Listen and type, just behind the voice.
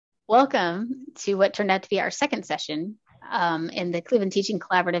Welcome to what turned out to be our second session in the Cleveland Teaching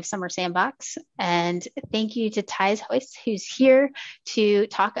Collaborative Summer Sandbox. And thank you to Thijs Heus, who's here to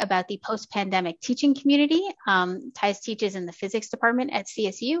talk about the post-pandemic teaching community. Thijs teaches in the physics department at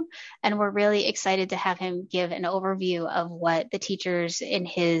CSU, and we're really excited to have him give an overview of what the teachers in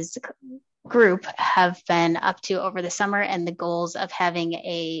his group have been up to over the summer and the goals of having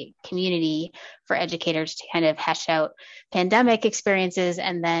a community for educators to kind of hash out pandemic experiences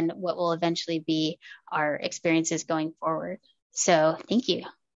and then what will eventually be our experiences going forward. So thank you.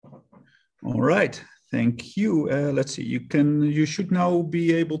 All right, thank you. Let's see, you should now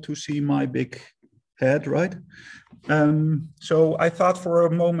be able to see my big head, right? So I thought for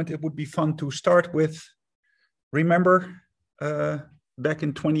a moment it would be fun to start with, remember back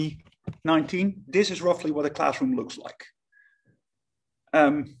in 2019, this is roughly what a classroom looks like.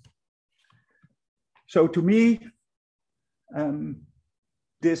 So to me, when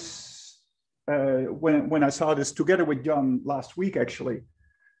I saw this together with John last week, actually,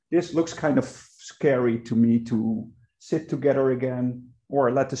 this looks kind of scary to me to sit together again,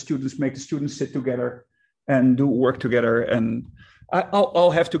 or let the students make the students sit together and do work together. And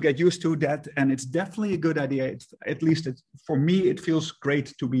I'll have to get used to that. And it's definitely a good idea. At least for me, it feels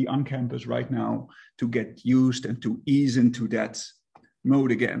great to be on campus right now, to get used and to ease into that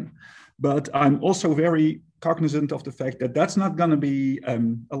mode again. But I'm also very cognizant of the fact that that's not going to be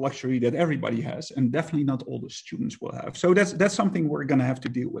a luxury that everybody has, and definitely not all the students will have. So that's something we're going to have to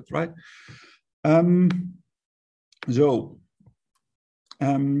deal with, right? So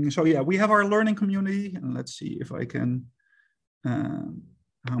yeah, we have our learning community, and let's see if I can,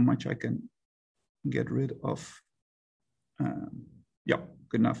 how much I can get rid of. Yeah,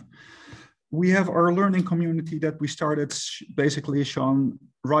 good enough. We have our learning community that we started, basically Sean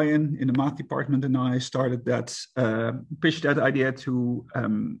Ryan in the math department and I started that, pitched that idea to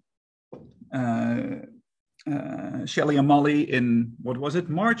Shelly and Molly in, what was it,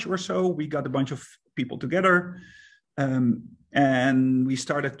 March or so. We got a bunch of people together and we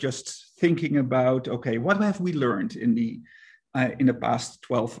started just thinking about, okay, what have we learned in the past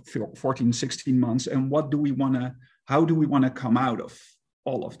 12, 14, 16 months, and how do we want to come out of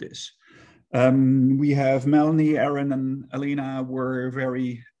all of this? We have Melanie, Erin, and Alina were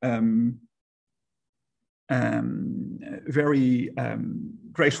very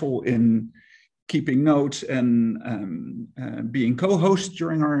graceful in keeping notes and being co-hosts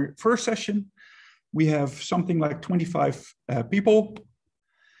during our first session. We have something like 25 people.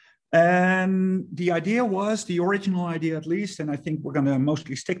 And the idea was, the original idea at least, and I think we're going to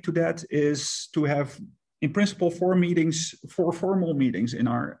mostly stick to that, is to have, in principle, 4 formal meetings in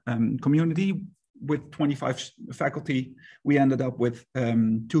our community with 25 faculty. We ended up with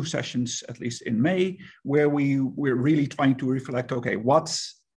 2 sessions, at least in May, where we're really trying to reflect, okay,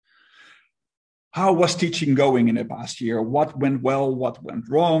 how was teaching going in the past year? What went well? What went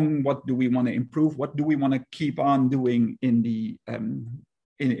wrong? What do we want to improve? What do we want to keep on doing in the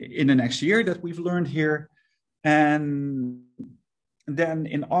next year that we've learned here? And then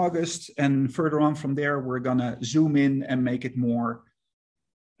in August and further on from there, we're gonna zoom in and make it more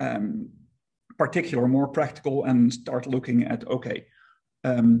particular, more practical, and start looking at, okay,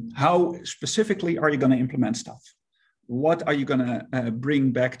 how specifically are you gonna implement stuff? What are you gonna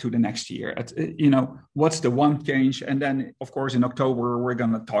bring back to the next year? What's the one change? And then, of course, in October, we're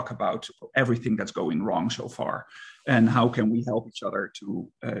gonna talk about everything that's going wrong so far, and how can we help each other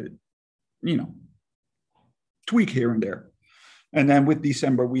to, tweak here and there. And then with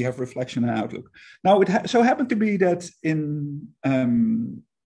December, we have reflection and outlook. Now, it so happened to be that in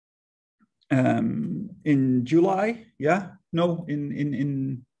July,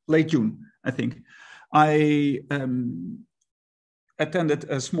 in late June, I think, I attended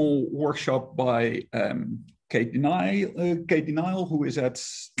a small workshop by Kate Denial, who is at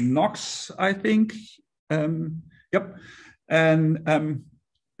Knox, I think. Yep. And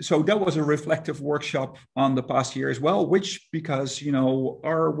so that was a reflective workshop on the past year as well, which, because,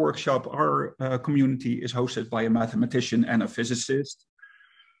 our workshop, our community is hosted by a mathematician and a physicist,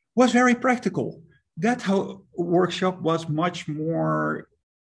 was very practical. That workshop was much more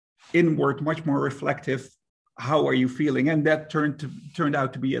inward, much more reflective. How are you feeling? And that turned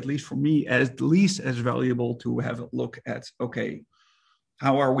out to be, at least for me, at least as valuable to have a look at, okay,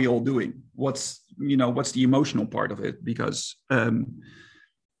 how are we all doing? What's the emotional part of it? Because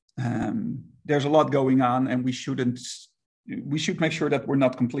there's a lot going on, and we should make sure that we're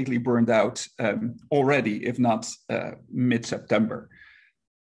not completely burned out already, if not mid-September,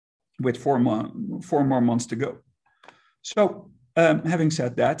 with 4 more months to go. So having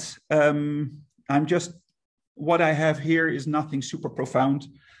said that, what I have here is nothing super profound.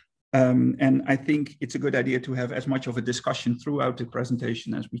 And I think it's a good idea to have as much of a discussion throughout the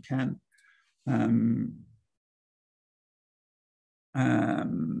presentation as we can.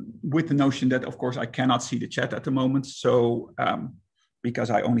 With the notion that, of course, I cannot see the chat at the moment. So because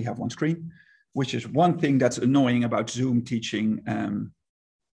I only have one screen, which is one thing that's annoying about Zoom teaching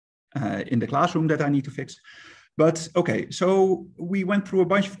in the classroom that I need to fix. But okay, so we went through a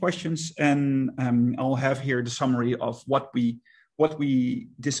bunch of questions, and I'll have here the summary of what we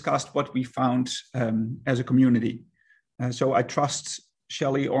discussed, what we found as a community. So I trust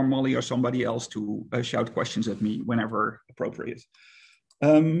Shelley or Molly or somebody else to shout questions at me whenever appropriate.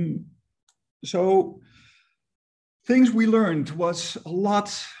 So things we learned was a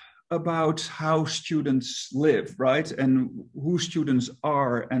lot about how students live, right? And who students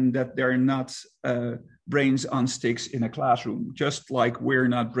are, and that they're not brains on sticks in a classroom, just like we're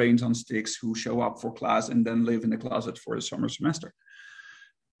not brains on sticks who show up for class and then live in the closet for the summer semester.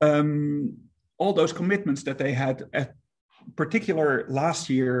 All those commitments that they had, at particular last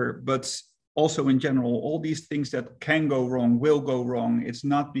year, but also in general, all these things that can go wrong will go wrong. It's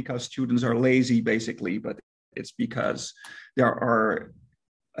not because students are lazy, basically, but it's because there are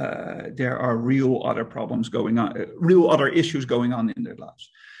real other problems going on, real other issues going on in their lives.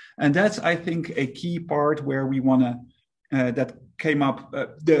 And that's, I think, a key part where we want to, that came up,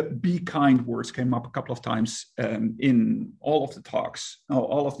 the be kind words came up a couple of times in all of the talks,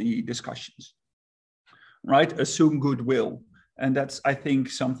 all of the discussions, right? Assume goodwill. And that's, I think,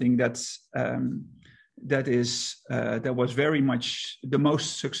 something that's, that was very much the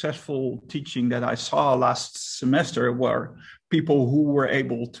most successful teaching that I saw last semester, were people who were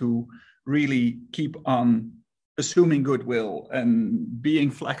able to really keep on assuming goodwill and being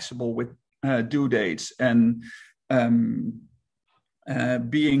flexible with due dates, and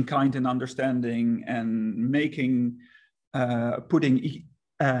being kind and understanding, and making putting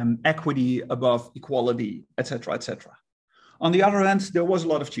equity above equality, etc., etc. On the other hand, there was a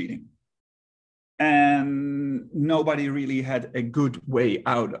lot of cheating, and nobody really had a good way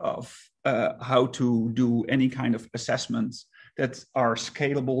out of how to do any kind of assessments that are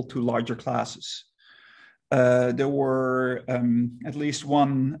scalable to larger classes. There were at least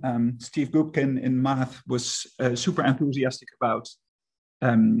one, Steve Gubkin in math was super enthusiastic about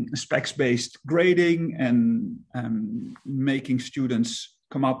specs-based grading and making students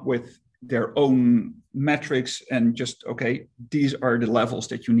come up with their own metrics and just, okay, these are the levels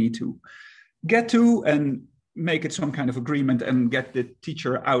that you need to get to, and make it some kind of agreement and get the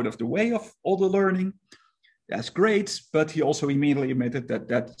teacher out of the way of all the learning. That's great, but he also immediately admitted that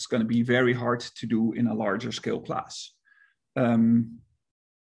that's going to be very hard to do in a larger scale class. And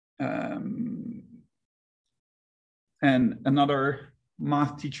another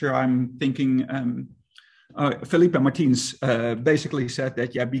math teacher, I'm thinking, Felipe Martins, basically said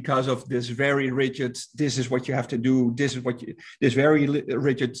that, yeah, because of this very rigid, this is what you have to do, this is what you, this very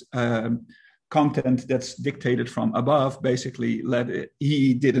rigid content that's dictated from above, basically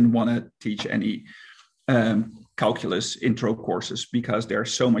he didn't want to teach any calculus intro courses because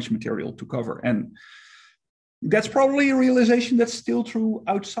there's so much material to cover. And that's probably a realization that's still true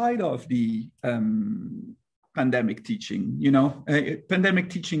outside of the pandemic teaching. You know, pandemic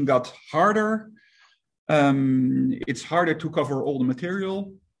teaching got harder. It's harder to cover all the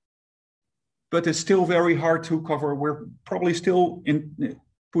material, but it's still very hard to cover. We're probably still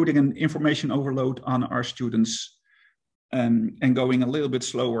putting an information overload on our students, and going a little bit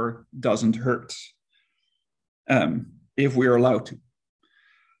slower doesn't hurt, if we're allowed to.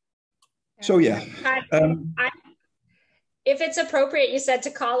 So yeah. If it's appropriate, you said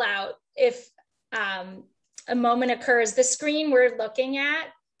to call out if a moment occurs, the screen we're looking at,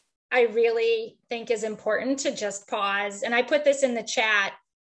 I really think is important to just pause. And I put this in the chat,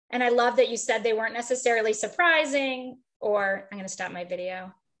 and I love that you said they weren't necessarily surprising, or I'm going to stop my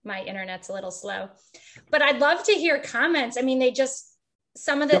video. My internet's a little slow, but I'd love to hear comments. I mean,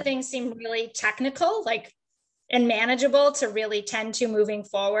 some of the things seem really technical, like, and manageable to really tend to moving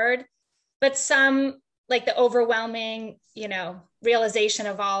forward. But some, like the overwhelming, realization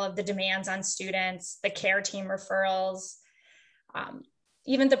of all of the demands on students, the care team referrals,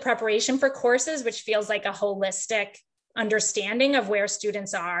 even the preparation for courses, which feels like a holistic understanding of where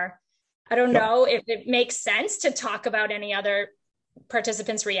students are. I don't know if it makes sense to talk about any other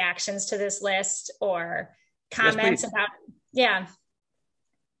participants' reactions to this list or comments about,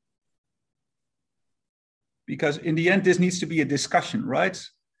 Because in the end, this needs to be a discussion, right?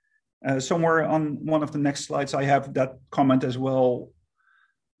 Somewhere on one of the next slides, I have that comment as well.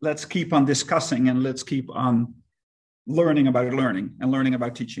 Let's keep on discussing, and let's keep on learning about learning and learning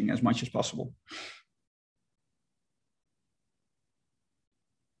about teaching as much as possible.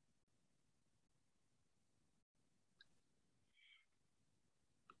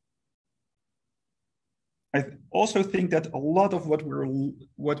 also think that a lot of what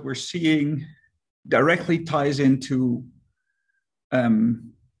we're seeing directly ties into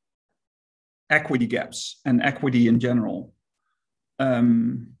equity gaps and equity in general,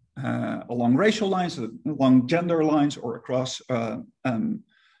 along racial lines, along gender lines, or across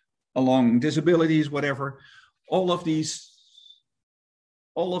along disabilities, whatever. All of these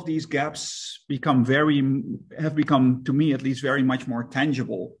gaps have become, to me at least, very much more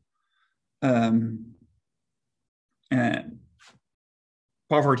tangible.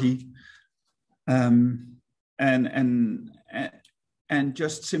 Poverty, and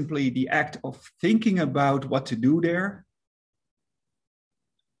just simply the act of thinking about what to do there,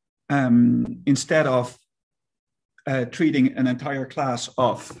 instead of treating an entire class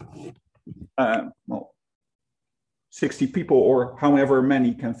of 60 people, or however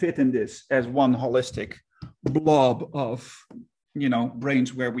many can fit in this, as one holistic blob of,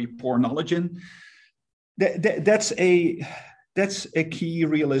 brains where we pour knowledge in. That's a key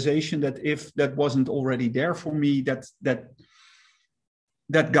realization, that if that wasn't already there for me, that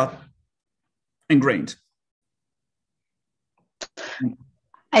got ingrained.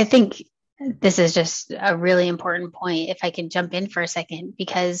 I think this is just a really important point, if I can jump in for a second,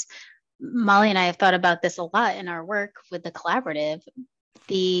 because Molly and I have thought about this a lot in our work with the collaborative.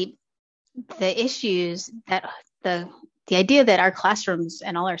 The issues that the idea that our classrooms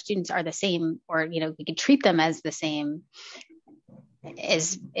and all our students are the same, or we could treat them as the same,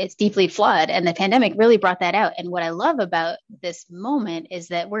 it's deeply flawed, and the pandemic really brought that out. And what I love about this moment is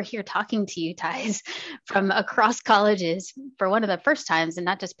that we're here talking to you, Thijs, from across colleges for one of the first times, and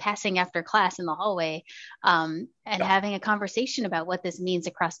not just passing after class in the hallway, and having a conversation about what this means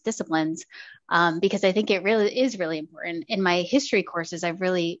across disciplines, because I think it really is really important. In my history courses, I've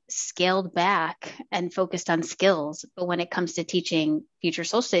really scaled back and focused on skills, but when it comes to teaching future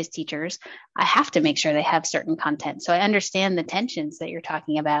social studies teachers, I have to make sure they have certain content. So I understand the tensions that you're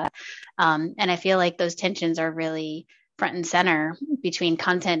talking about, and I feel like those tensions are really front and center between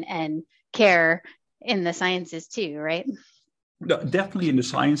content and care in the sciences too, right? Definitely in the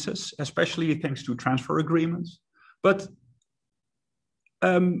sciences, especially thanks to transfer agreements. But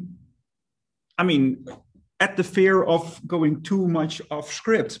I mean, at the fear of going too much off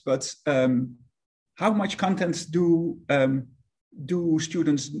script, but how much content do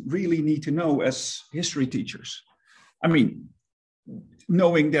students really need to know as history teachers? I mean,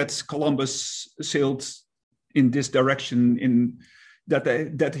 knowing that Columbus sailed in this direction,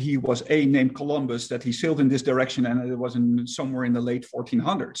 that he was named Columbus, that he sailed in this direction, and it was somewhere in the late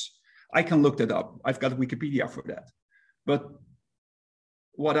 1400s. I can look that up. I've got Wikipedia for that. But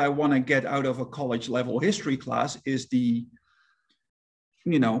what I want to get out of a college level history class is the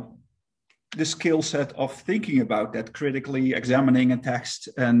skill set of thinking about that, critically examining a text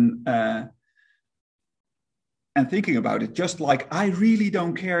and thinking about it. Just like I really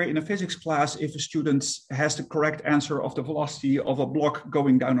don't care in a physics class if a student has the correct answer of the velocity of a block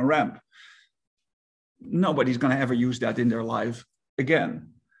going down a ramp. Nobody's going to ever use that in their life again,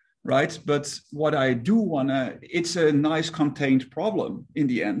 right? But what I do want to, it's a nice contained problem in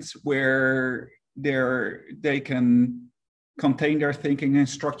the end, where they can contain their thinking and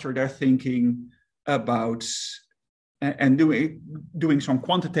structure their thinking about, and doing some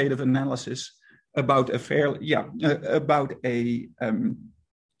quantitative analysis about a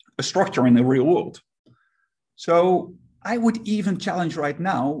structure in the real world. So I would even challenge right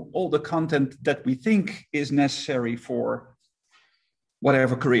now all the content that we think is necessary for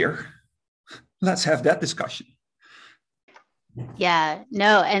whatever career. Let's have that discussion. Yeah,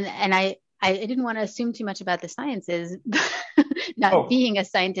 no, and I didn't want to assume too much about the sciences, not being a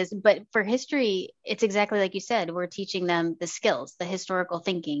scientist, but for history, it's exactly like you said. We're teaching them the skills, the historical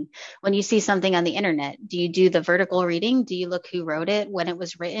thinking. When you see something on the internet, do you do the vertical reading? Do you look who wrote it, when it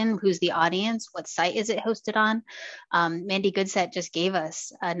was written, who's the audience, what site is it hosted on? Mandy Goodset just gave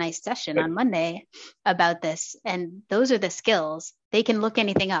us a nice session on Monday about this, and those are the skills. They can look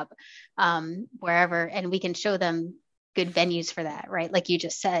anything up wherever, and we can show them good venues for that, right? Like you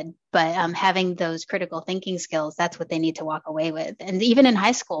just said, but having those critical thinking skills, that's what they need to walk away with. And even in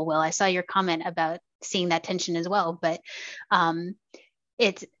high school, Will, I saw your comment about seeing that tension as well, but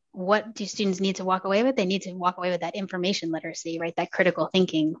it's, what do students need to walk away with? They need to walk away with that information literacy, right? That critical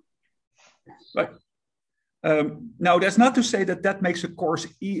thinking. Right. Now, that's not to say that makes a course,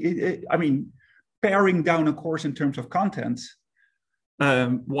 I mean, paring down a course in terms of content,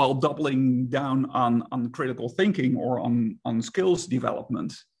 while doubling down on critical thinking or on skills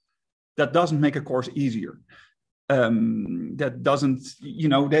development, that doesn't make a course easier. That doesn't,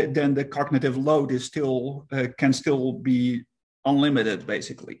 then the cognitive load is still can still be unlimited,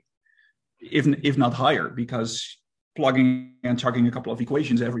 basically. if not higher, because plugging and chugging a couple of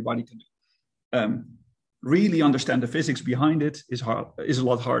equations everybody can do. Really understand the physics behind it is a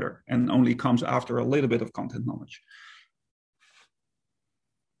lot harder, and only comes after a little bit of content knowledge.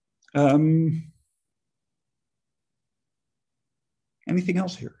 Anything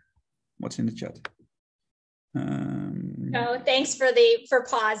else here? What's in the chat? No, thanks for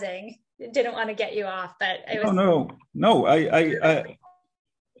pausing. Didn't want to get you off, but it was... No.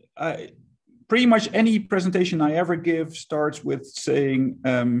 I pretty much any presentation I ever give starts with saying,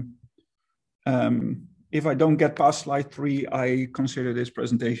 if I don't get past slide 3, I consider this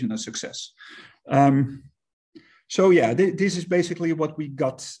presentation a success. So yeah, this is basically what we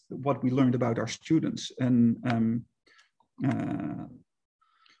learned about our students, and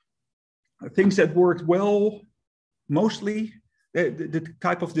things that worked well, mostly the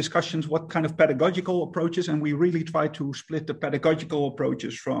type of discussions, what kind of pedagogical approaches, and we really try to split the pedagogical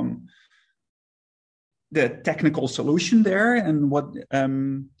approaches from the technical solution there, and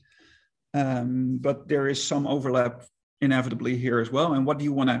but there is some overlap inevitably here as well. And what do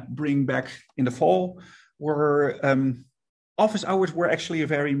you want to bring back in the fall? Office hours were actually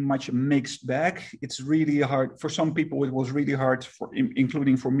very much a mixed bag. It's really hard for some people. It was really hard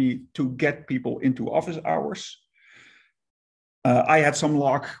including for me, to get people into office hours. I had some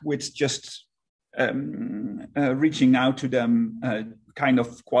luck with just reaching out to them kind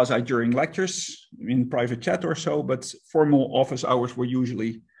of quasi during lectures in private chat or so, but formal office hours were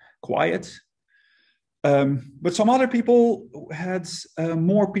usually quiet. But some other people had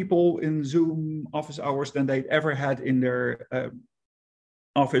more people in Zoom office hours than they'd ever had in their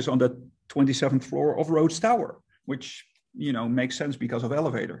office on the 27th floor of Rhodes Tower, which, you know, makes sense because of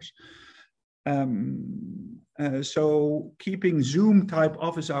elevators. So keeping Zoom type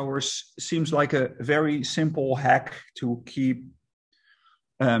office hours seems like a very simple hack to keep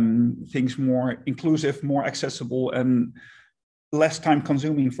things more inclusive, more accessible, and less time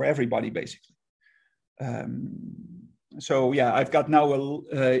consuming for everybody, basically. So yeah, I've got now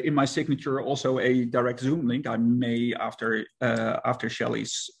in my signature also a direct Zoom link. I may, after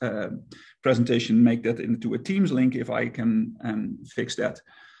Shelley's presentation, make that into a Teams link if I can fix that.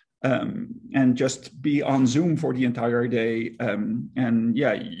 And just be on Zoom for the entire day. And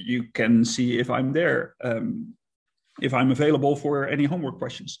yeah, you can see if I'm there, if I'm available for any homework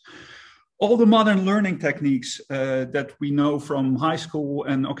questions. All the modern learning techniques that we know from high school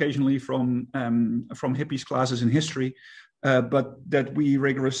and occasionally from hippies classes in history, but that we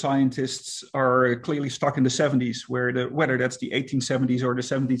rigorous scientists are clearly stuck in the 70s, whether that's the 1870s or the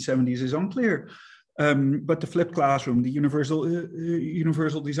 1770s is unclear. But the flipped classroom, the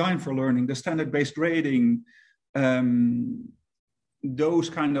universal design for learning, the standard-based grading, those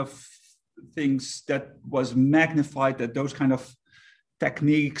kind of things that was magnified, that those kind of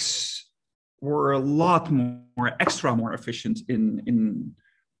techniques were a lot more efficient in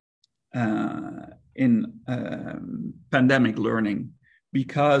pandemic learning,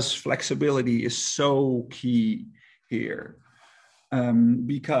 because flexibility is so key here.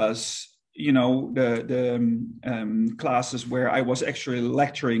 Because, you know, the classes where I was actually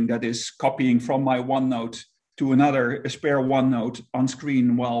lecturing, that is copying from my OneNote to a spare OneNote on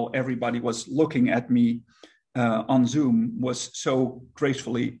screen while everybody was looking at me on Zoom, was so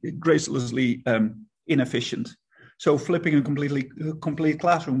gracelessly inefficient. So flipping a complete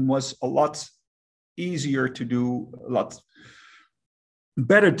classroom was a lot easier to do, a lot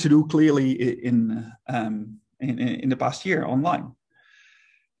better to do, clearly in the past year online.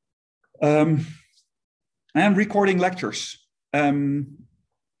 And recording lectures. It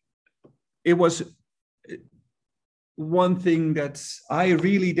was one thing that I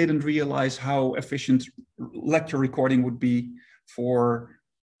really didn't realize how efficient lecture recording would be for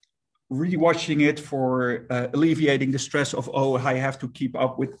rewatching it, for alleviating the stress of, oh, I have to keep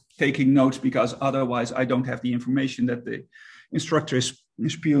up with taking notes because otherwise I don't have the information that the instructor is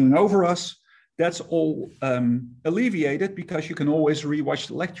spewing over us. That's all alleviated because you can always rewatch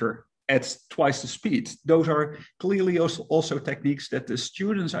the lecture at twice the speed. Those are clearly also techniques that the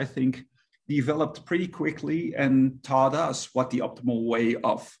students, I think, developed pretty quickly and taught us what the optimal way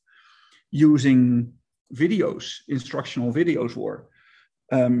of using videos, instructional videos were.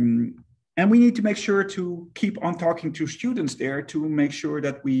 And we need to make sure to keep on talking to students there to make sure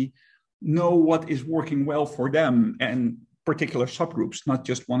that we know what is working well for them and particular subgroups, not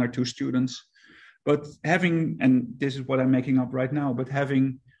just one or two students, but having, and this is what I'm making up right now, but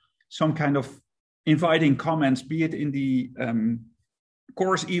having some kind of inviting comments, be it in the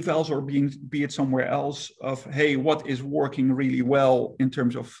course evals or be it somewhere else, of, hey, what is working really well in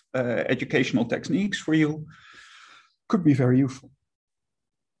terms of educational techniques for you, could be very useful.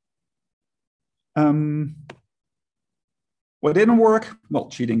 What didn't work? Well,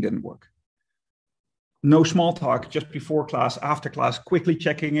 cheating didn't work. No small talk just before class, after class, quickly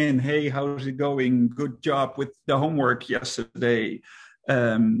checking in. Hey, how's it going? Good job with the homework yesterday.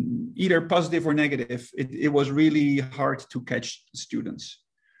 Either positive or negative. It was really hard to catch students.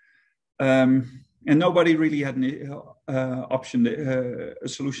 And nobody really had a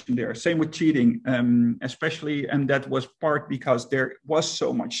solution there. Same with cheating, especially, and that was part because there was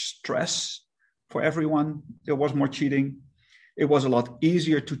so much stress for everyone. There was more cheating. It was a lot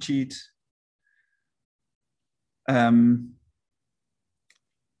easier to cheat. And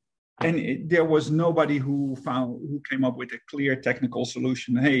there was nobody who came up with a clear technical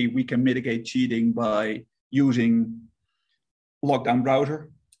solution. Hey, we can mitigate cheating by using lockdown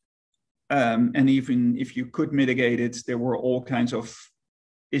browser. And even if you could mitigate it, there were all kinds of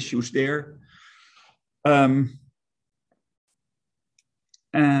issues there.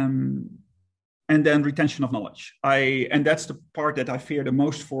 And then retention of knowledge. And that's the part that I fear the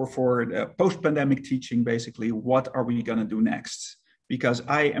most for the post-pandemic teaching, basically. What are we going to do next? Because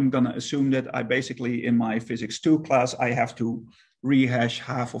I am going to assume that I basically, in my Physics 2 class, I have to rehash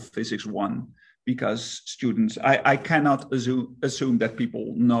half of Physics 1. Because students, I cannot assume that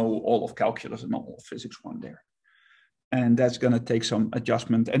people know all of calculus and all of Physics 1 there. And that's going to take some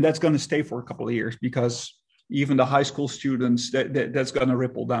adjustment. And that's going to stay for a couple of years, because even the high school students, that's going to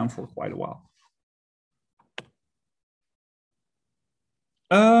ripple down for quite a while.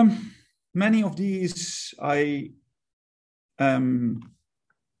 Many of these I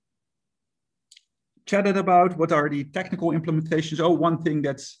chatted about. What are the technical implementations? Oh, one thing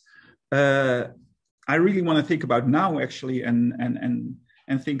that's I really want to think about now, actually, and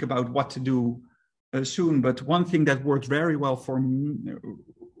think about what to do soon. But one thing that worked very well for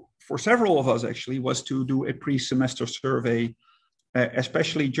several of us, actually, was to do a pre-semester survey,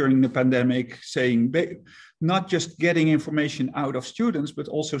 especially during the pandemic, saying, not just getting information out of students, but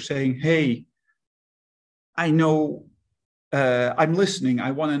also saying, hey, I know, I'm listening,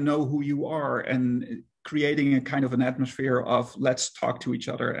 I want to know who you are, and creating a kind of an atmosphere of let's talk to each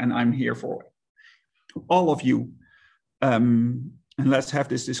other, and I'm here for all of you. And let's have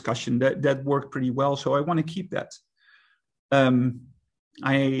this discussion. That worked pretty well, so I want to keep that.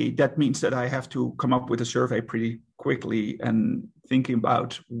 That means that I have to come up with a survey pretty quickly and thinking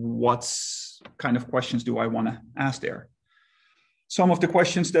about what kind of questions do I want to ask there. Some of the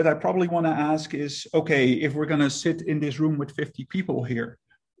questions that I probably want to ask is, okay, if we're going to sit in this room with 50 people here,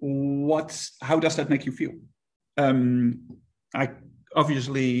 how does that make you feel?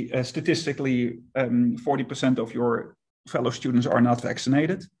 Obviously, statistically, 40% of your fellow students are not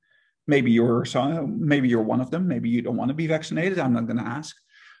vaccinated. Maybe you're one of them. Maybe you don't want to be vaccinated. I'm not going to ask.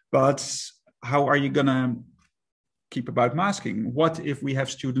 But how are you going to keep about masking? What if we have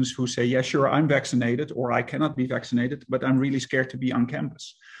students who say, yeah, sure, I'm vaccinated, or I cannot be vaccinated, but I'm really scared to be on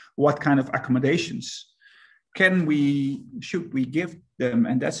campus? What kind of accommodations should we give them?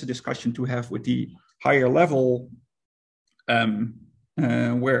 And that's a discussion to have with the higher level,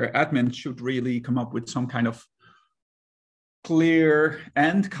 where admin should really come up with some kind of clear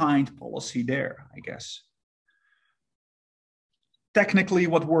and kind policy there, I guess. Technically,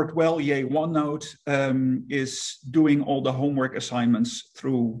 what worked well, yay, OneNote, is doing all the homework assignments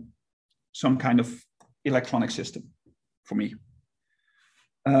through some kind of electronic system for me.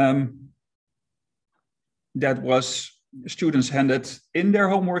 That was students handed in their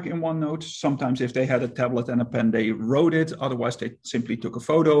homework in OneNote. Sometimes if they had a tablet and a pen, they wrote it. Otherwise, they simply took a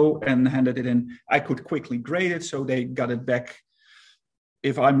photo and handed it in. I could quickly grade it, so they got it back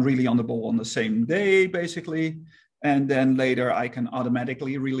if I'm really on the ball on the same day, basically. And then later I can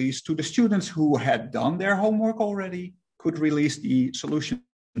automatically release to the students who had done their homework already, could release the solution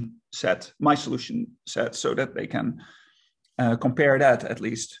set, my solution set, so that they can compare that at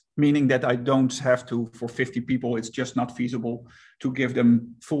least. Meaning that I don't have to, for 50 people, it's just not feasible to give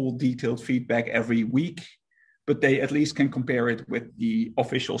them full detailed feedback every week, but they at least can compare it with the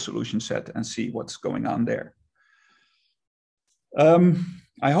official solution set and see what's going on there.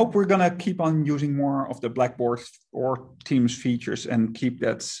 I hope we're going to keep on using more of the Blackboard or Teams features and keep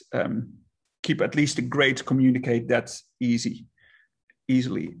at least the grades communicate that easily.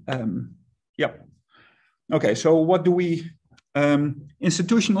 Yep. Okay, so what do we...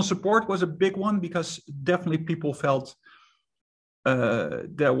 institutional support was a big one, because definitely people felt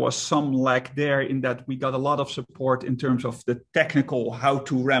there was some lack there, in that we got a lot of support in terms of the technical, how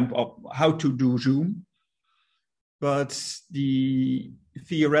to ramp up, how to do Zoom. But the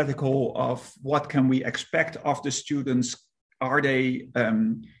theoretical of what can we expect of the students, are they,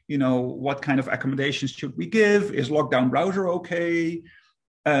 what kind of accommodations should we give? Is lockdown browser okay?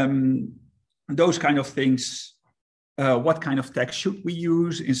 those kind of things. What kind of text should we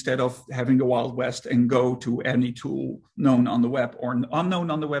use instead of having the Wild West and go to any tool known on the web or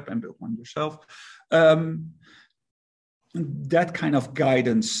unknown on the web and build one yourself? That kind of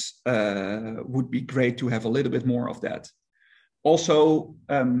guidance would be great to have a little bit more of that. Also,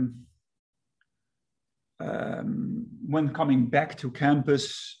 when coming back to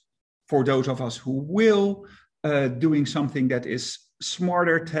campus, for those of us who will, doing something that is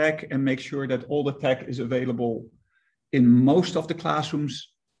smarter tech and make sure that all the tech is available in most of the classrooms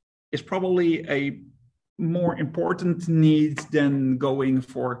is probably a more important need than going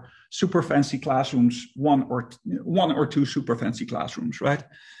for super fancy classrooms, one or two super fancy classrooms, right?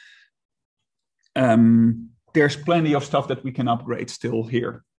 There's plenty of stuff that we can upgrade still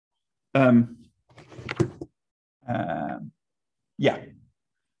here. Yeah,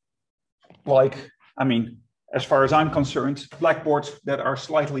 like, I mean, as far as I'm concerned, blackboards that are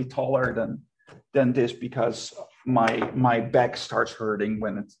slightly taller than this, because my back starts hurting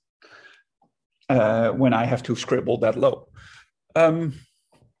when I have to scribble that low.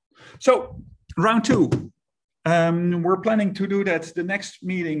 So round two, we're planning to do that. The next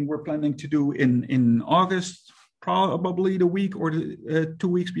meeting we're planning to do in August, probably the week or the 2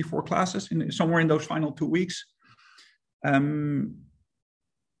 weeks before classes, somewhere in those final 2 weeks.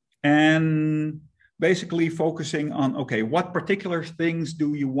 And basically focusing on, okay, what particular things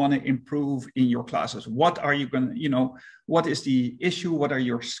do you want to improve in your classes? What are you going to, what is the issue? What are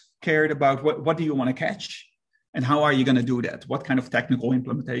you scared about? What do you want to catch? And how are you going to do that? What kind of technical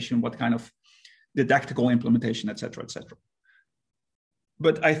implementation? What kind of didactical implementation, et cetera, et cetera.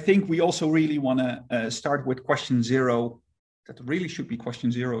 But I think we also really want to start with question 0. That really should be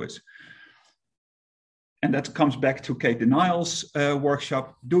question 0 is. And that comes back to Kate Denial's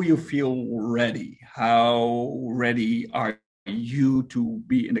workshop. Do you feel ready? How ready are you to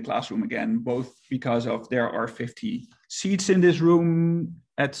be in the classroom again? Both because of there are 50 seats in this room,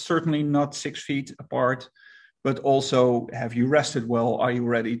 at certainly not 6 feet apart, but also have you rested well? Are you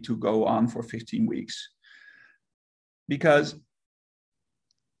ready to go on for 15 weeks? Because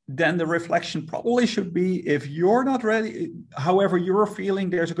then the reflection probably should be, if you're not ready, however you're feeling,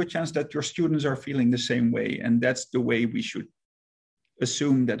 there's a good chance that your students are feeling the same way. And that's the way we should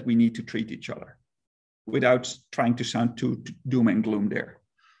assume that we need to treat each other without trying to sound too doom and gloom there.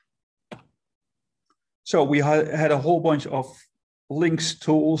 So we had a whole bunch of links,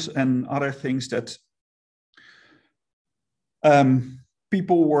 tools, and other things that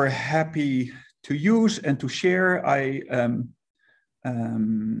people were happy to use and to share.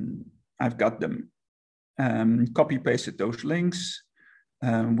 I've got them copy pasted those links.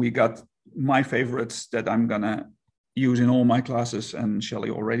 We got my favorites that I'm gonna use in all my classes, and Shelley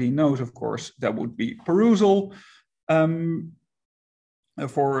already knows, of course, that would be Perusal.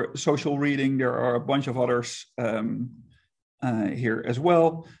 For social reading, there are a bunch of others here as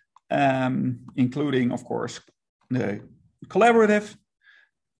well, including, of course, the collaborative.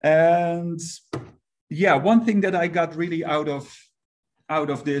 And yeah, one thing that I got really out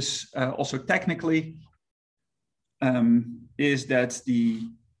of this, also technically, is that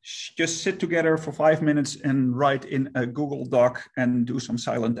just sit together for 5 minutes and write in a Google Doc and do some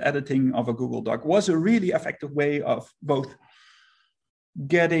silent editing of a Google Doc was a really effective way of both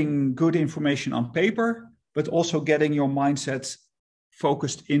getting good information on paper, but also getting your mindsets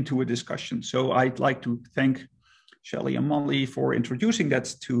focused into a discussion. So I'd like to thank Shelley and Molly for introducing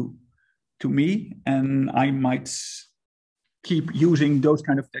that to me, and I might keep using those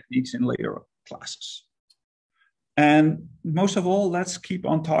kind of techniques in later classes. And most of all, let's keep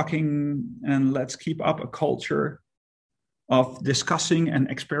on talking and let's keep up a culture of discussing and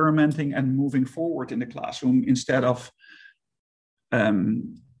experimenting and moving forward in the classroom instead of,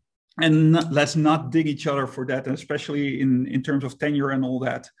 and let's not dig each other for that, especially in terms of tenure and all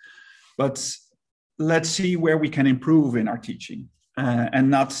that. But let's see where we can improve in our teaching and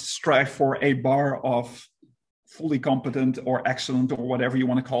not strive for a bar of fully competent or excellent or whatever you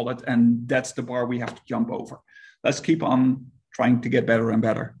want to call it. And that's the bar we have to jump over. Let's keep on trying to get better and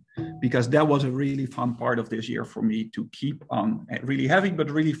better, because that was a really fun part of this year for me, to keep on, really heavy,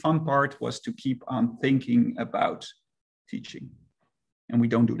 but really fun part was to keep on thinking about teaching. And we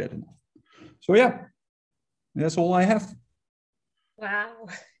don't do that enough. So yeah, that's all I have. Wow.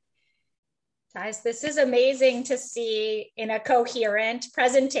 Guys, this is amazing to see in a coherent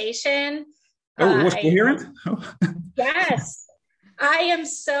presentation. Oh, it was coherent? Yes. I am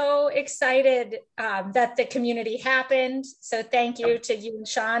so excited that the community happened. So thank you to you and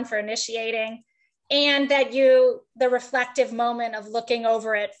Sean for initiating, and that the reflective moment of looking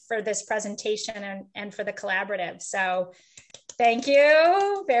over it for this presentation and for the collaborative. So Thank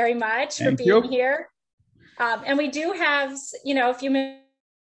you very much for being here. And we do have, a few minutes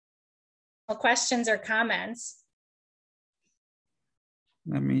questions or comments.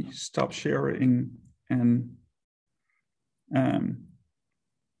 Let me stop sharing and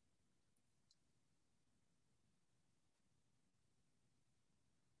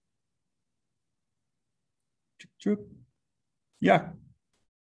yeah.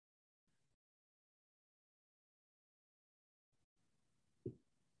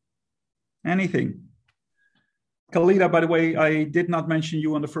 Anything. Khalida, by the way, I did not mention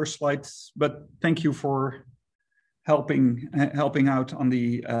you on the first slide, but thank you for helping out on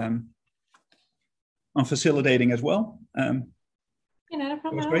the on facilitating as well. Not a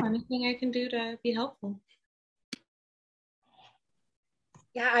problem at all. Anything I can do to be helpful.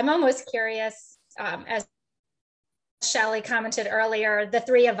 Yeah, I'm almost curious, as Shelley commented earlier, the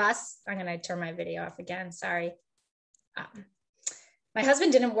three of us, I'm going to turn my video off again, sorry. My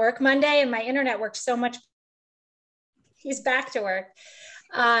husband didn't work Monday and my internet worked so much. He's back to work.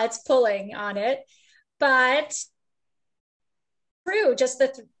 It's pulling on it, but true, just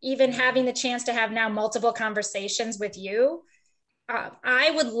even having the chance to have now multiple conversations with you.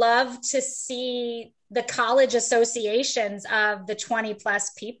 I would love to see the college associations of the 20 plus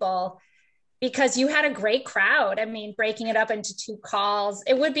people, because you had a great crowd. I mean, breaking it up into 2 calls,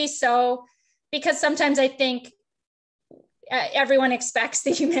 it would be so, because sometimes I think everyone expects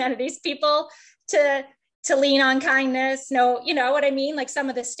the humanities people to lean on kindness. No, you know what I mean? Like some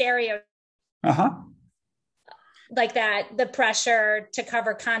of the stereotypes. Like that, the pressure to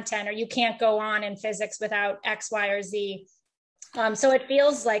cover content, or you can't go on in physics without X, Y, or Z. So it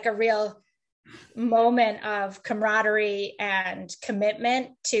feels like a real moment of camaraderie and commitment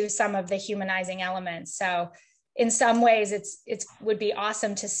to some of the humanizing elements. So in some ways, it would be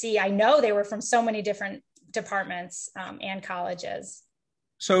awesome to see. I know they were from so many different departments and colleges.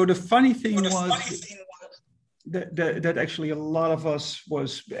 So the funny thing was that actually a lot of us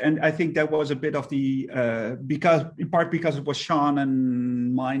was, and I think that was a bit of the, because it was Sean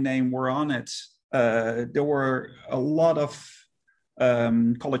and my name were on it, there were a lot of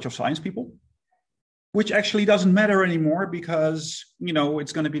College of Science people, which actually doesn't matter anymore, because,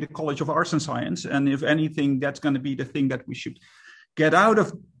 it's going to be the College of Arts and Science. And if anything, that's going to be the thing that we should get out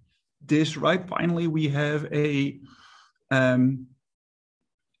of this, right? Finally, we have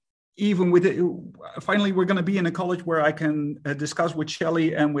finally, we're going to be in a college where I can discuss with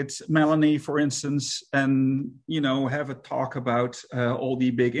Shelley and with Melanie, for instance, and, have a talk about all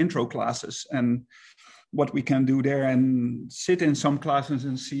the big intro classes and what we can do there, and sit in some classes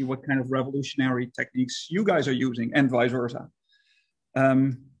and see what kind of revolutionary techniques you guys are using, and vice versa.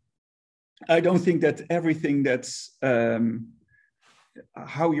 I don't think that everything that's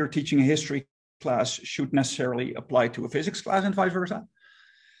how you're teaching a history class should necessarily apply to a physics class, and vice versa.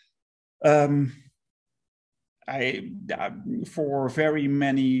 For very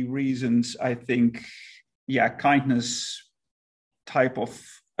many reasons, I think, kindness type of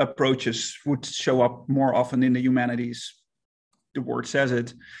approaches would show up more often in the humanities. The word says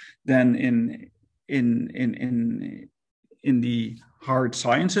it, than in the hard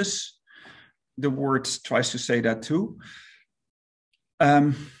sciences. The word tries to say that too.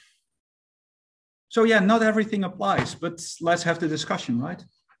 So not everything applies, but let's have the discussion, right?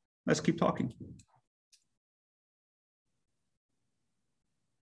 Let's keep talking.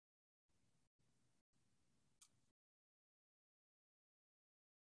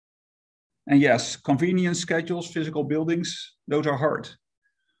 And yes, convenience schedules, physical buildings, those are hard.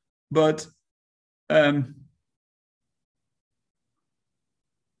 But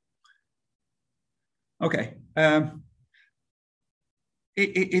okay.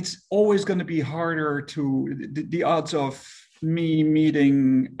 It's always going to be harder to, the odds of me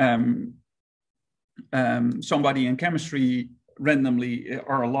meeting somebody in chemistry randomly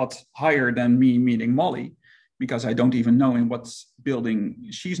are a lot higher than me meeting Molly, because I don't even know in what building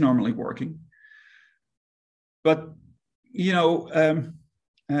she's normally working. But,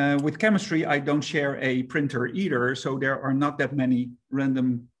 with chemistry, I don't share a printer either, so there are not that many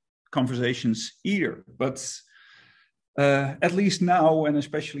random conversations either. But at least now, and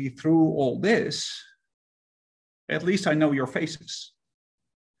especially through all this, at least I know your faces.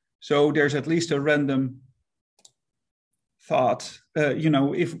 So there's at least a random thought,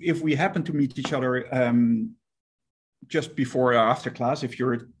 if we happen to meet each other just before or after class, if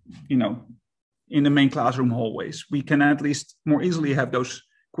you're, in the main classroom hallways, we can at least more easily have those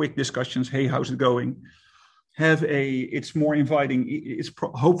quick discussions. Hey, how's it going? It's more inviting. It's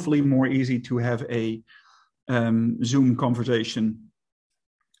hopefully more easy to have a Zoom conversation,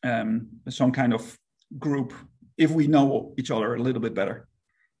 some kind of group if we know each other a little bit better.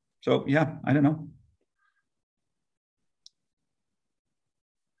 So yeah, I don't know.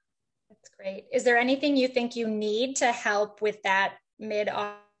 That's great. Is there anything you think you need to help with that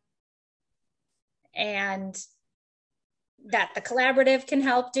and that the collaborative can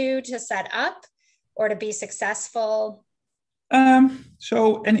help do to set up or to be successful?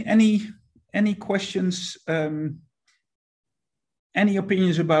 So any questions, any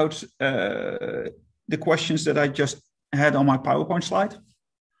opinions about the questions that I just had on my PowerPoint slide?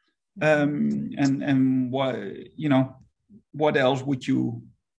 And what, what else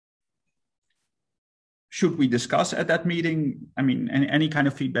should we discuss at that meeting? I mean, any kind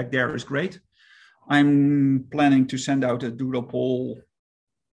of feedback there is great. I'm planning to send out a doodle poll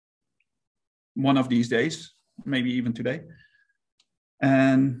one of these days, maybe even today.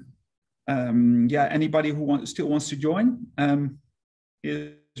 And yeah, anybody who still wants to join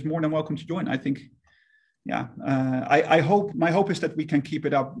is more than welcome to join. I think, yeah, my hope is that we can keep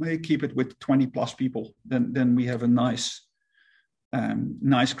it with 20 plus people. Then we have a nice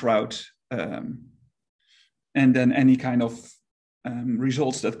crowd. And then any kind of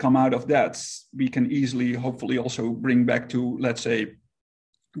results that come out of that, we can easily, hopefully, also bring back to, let's say,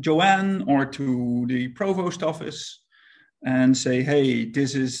 Joanne or to the provost office, and say, hey,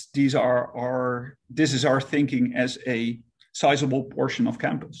 this is our thinking as a sizable portion of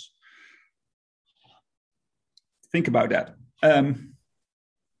campus. Think about that.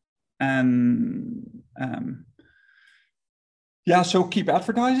 Yeah, so keep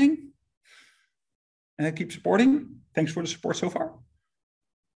advertising. Keep supporting. Thanks for the support so far.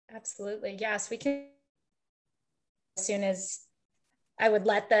 Absolutely. Yes, we can. As soon as I would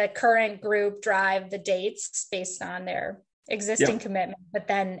let the current group drive the dates based on their existing commitment, but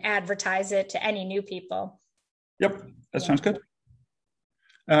then advertise it to any new people. Yep, that sounds good.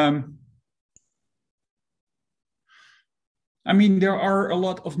 I mean, there are a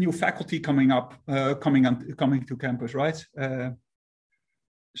lot of new faculty coming to campus, right?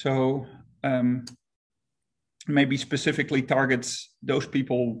 So maybe specifically targets those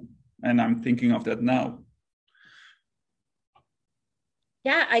people, and I'm thinking of that now.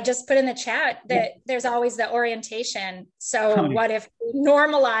 Yeah, I just put in the chat that there's always the orientation. So what if we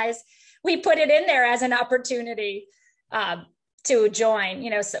normalize, we put it in there as an opportunity to join,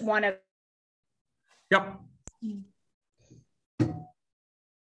 one of. Yep.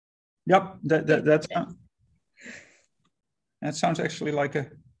 Yep, that sounds actually like a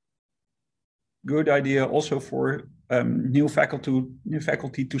good idea also for new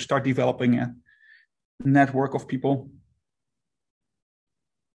faculty to start developing a network of people.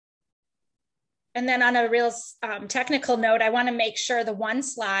 And then on a real technical note, I want to make sure the one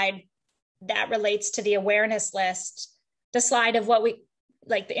slide that relates to the awareness list, the slide of what we,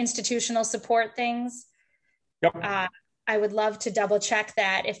 like the institutional support things. Yep. I would love to double check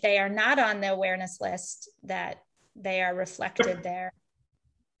that if they are not on the awareness list, that they are reflected there.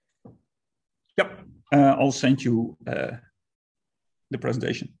 Yep. I'll send you the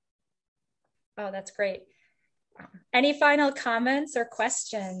presentation. Oh, that's great. Any final comments or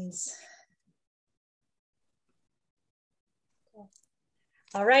questions?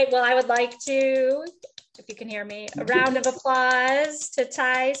 All right, well, I would like to, if you can hear me, a round of applause to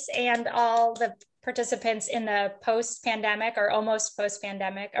Thijs and all the participants in the post-pandemic or almost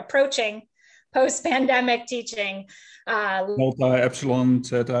post-pandemic, approaching post-pandemic teaching. Delta, Epsilon,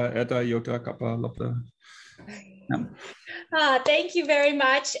 Zeta, Eta, Iota, Kappa, Lambda. Thank you very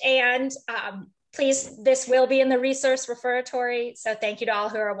much. And please, this will be in the resource repertory. So thank you to all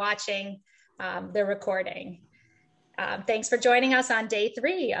who are watching the recording. Thanks for joining us on day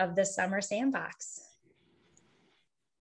 3 of the Summer Sandbox.